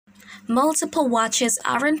Multiple watches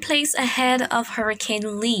are in place ahead of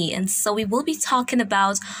Hurricane Lee, and so we will be talking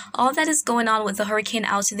about all that is going on with the hurricane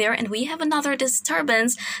out there. And we have another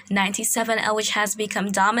disturbance, 97L, which has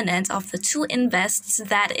become dominant of the two invests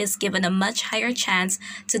that is given a much higher chance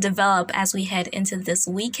to develop as we head into this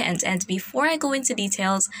weekend. And before I go into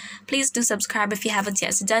details, please do subscribe if you haven't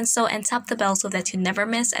yet done so, and tap the bell so that you never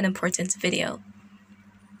miss an important video.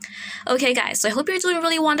 Okay guys, so I hope you're doing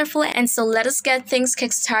really wonderful, and so let us get things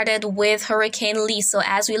kick-started with Hurricane Lee. So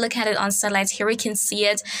as we look at it on satellites here, we can see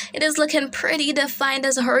it is looking pretty defined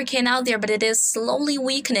as a hurricane out there, but it is slowly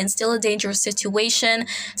weakening, still a dangerous situation.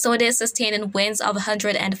 So it is sustaining winds of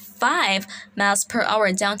 105 miles per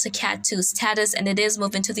hour down to Cat 2 status, and it is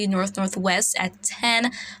moving to the north-northwest at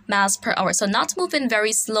 10 miles per hour. So not moving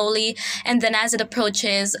very slowly, and then as it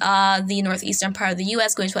approaches the northeastern part of the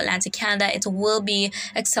US going to Atlantic Canada, it will be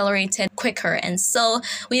accelerated quicker. And so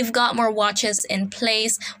we've got more watches in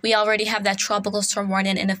place. We already have that tropical storm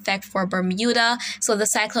warning in effect for Bermuda, so the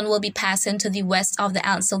cyclone will be passing to the west of the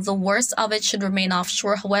island, so the worst of it should remain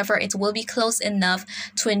offshore. However, it will be close enough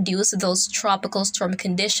to induce those tropical storm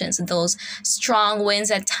conditions, those strong winds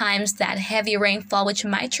at times, that heavy rainfall which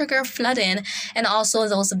might trigger flooding, and also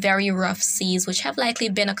those very rough seas which have likely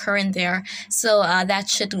been occurring there. So that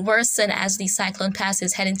should worsen as the cyclone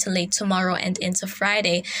passes heading to late tomorrow and into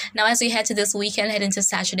Friday. Now, as we head to this weekend, head into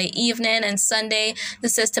Saturday evening and Sunday, the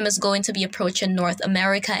system is going to be approaching North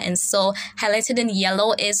America. And so highlighted in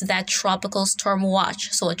yellow is that tropical storm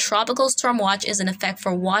watch. So a tropical storm watch is in effect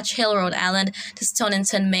for Watch Hill, Rhode Island to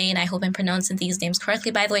Stonington, Maine. I hope I'm pronouncing these names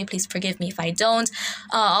correctly, by the way. Please forgive me if I don't.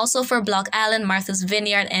 Also for Block Island, Martha's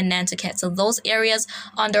Vineyard, and Nantucket. So those areas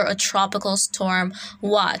under a tropical storm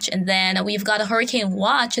watch. And then we've got a hurricane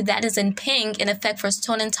watch that is in pink in effect for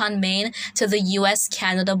Stonington, Maine to the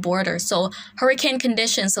US-Canada border. So hurricane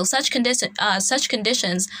conditions, so such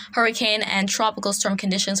conditions, hurricane and tropical storm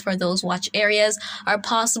conditions for those watch areas are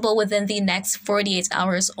possible within the next 48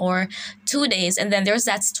 hours or 2 days. And then there's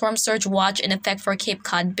that storm surge watch in effect for Cape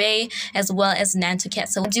Cod Bay as well as Nantucket.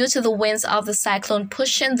 So due to the winds of the cyclone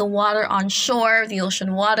pushing the water on shore, the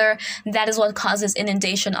ocean water, that is what causes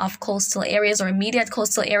inundation of coastal areas or immediate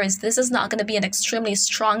coastal areas. This is not going to be an extremely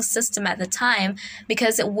strong system at the time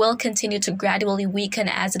because it will continue to gradually weaken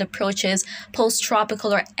as it approaches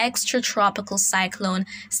post-tropical or extratropical cyclone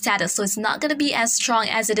status. So it's not going to be as strong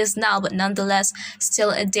as it is now, but nonetheless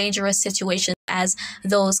still a dangerous situation as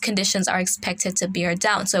those conditions are expected to bear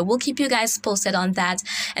down. So we'll keep you guys posted on that.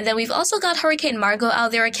 And then we've also got Hurricane Margot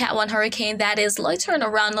out there, a Cat 1 hurricane that is loitering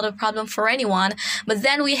around, not a problem for anyone. But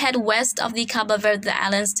then we head west of the Cabo Verde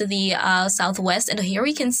Islands to the southwest, and here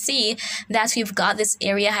we can see that we've got this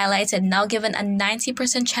area highlighted now given a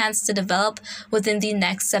 90% chance to develop within the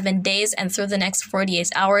next 7 days, and through the next 48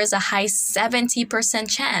 hours a high 70%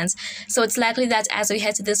 chance. So it's likely that as we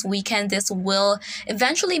head to this weekend, this will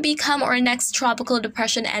eventually become our next tropical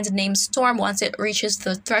depression and named storm. Once it reaches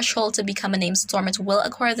the threshold to become a named storm, it will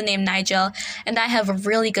acquire the name Nigel, and I have a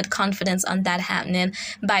really good confidence on that happening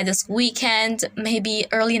by this weekend, maybe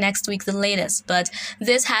early next week the latest. But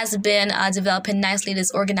this has been developing nicely. It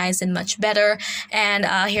is organizing much better, and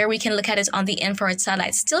here we can look at it on the infrared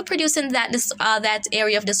satellite, still producing that that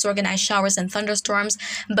area of disorganized showers and thunderstorms,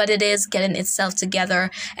 but it is getting itself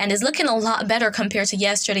together and is looking a lot better compared to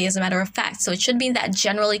yesterday, as a matter of fact. So it should be in that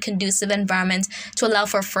generally conducive environment to allow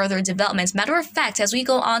for further development. Matter of fact, as we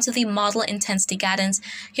go on to the model intensity guidance,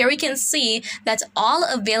 here we can see that all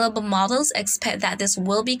available models expect that this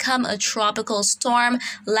will become a tropical storm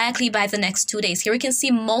likely by the next 2 days. Here we can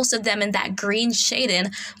see most of them in that green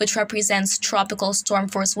shading, which represents tropical storm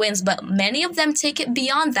force winds, but many of them take it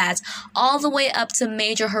beyond that, all the way up to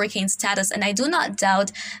major hurricane status. And I do not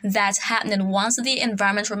doubt that happening. Once the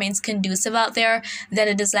environment remains conducive out there, then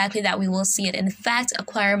it is likely that we will see it in fact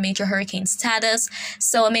acquire major hurricane status.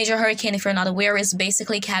 So a major hurricane, if you're not aware, is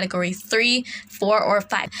basically category 3, 4, or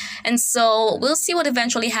 5. And so we'll see what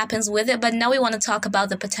eventually happens with it, but now we want to talk about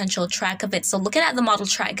the potential track of it. So looking at the model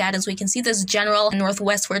track guidance, we can see this general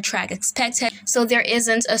northwestward track expected. So there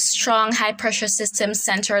isn't a strong high pressure system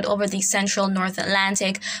centered over the central North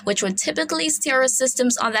Atlantic, which would typically steer our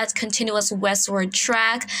systems on that continuous westward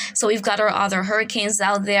track. So we've got our other hurricanes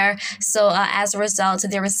out there. So as a result,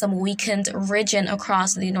 there is some weakened region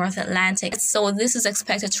across the North Atlantic. So this is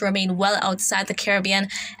expected to remain well outside the Caribbean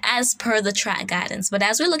as per the track guidance. But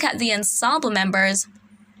as we look at the ensemble members,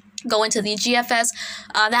 go into the GFS,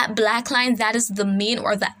 that black line, that is the mean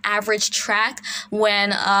or the average track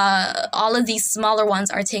when all of these smaller ones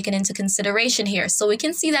are taken into consideration here. So we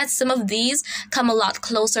can see that some of these come a lot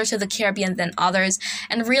closer to the Caribbean than others,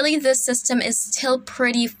 and really this system is still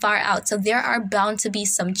pretty far out, so there are bound to be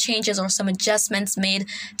some changes or some adjustments made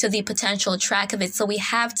to the potential track of it, so we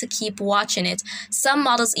have to keep watching it. Some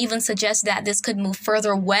models even suggest that this could move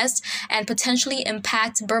further west and potentially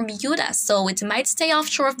impact Bermuda, so it might stay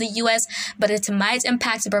offshore of the US, but it might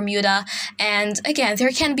impact Bermuda. And again,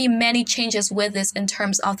 there can be many changes with this in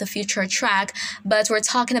terms of the future track, but we're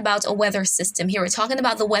talking about a weather system here. We're talking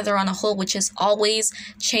about the weather on a whole, which is always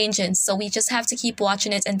changing, so we just have to keep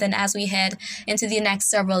watching it, and then as we head into the next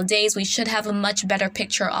several days, we should have a much better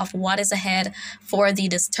picture of what is ahead for the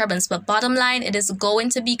disturbance. But bottom line, it is going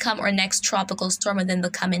to become our next tropical storm within the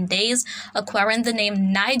coming days, acquiring the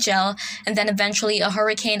name Nigel, and then eventually a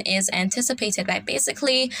hurricane is anticipated by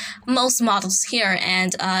basically most models here,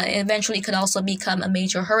 and eventually could also become a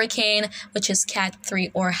major hurricane, which is Cat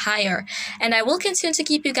 3 or higher. And I will continue to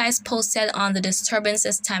keep you guys posted on the disturbance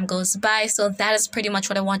as time goes by. So that is pretty much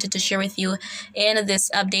what I wanted to share with you in this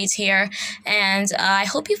update here, and I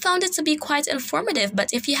hope you found it to be quite informative.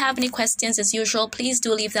 But if you have any questions, as usual, please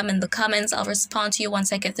do leave them in the comments. I'll respond to you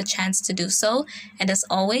once I get the chance to do so, and as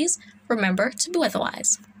always, remember to be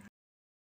weatherwise.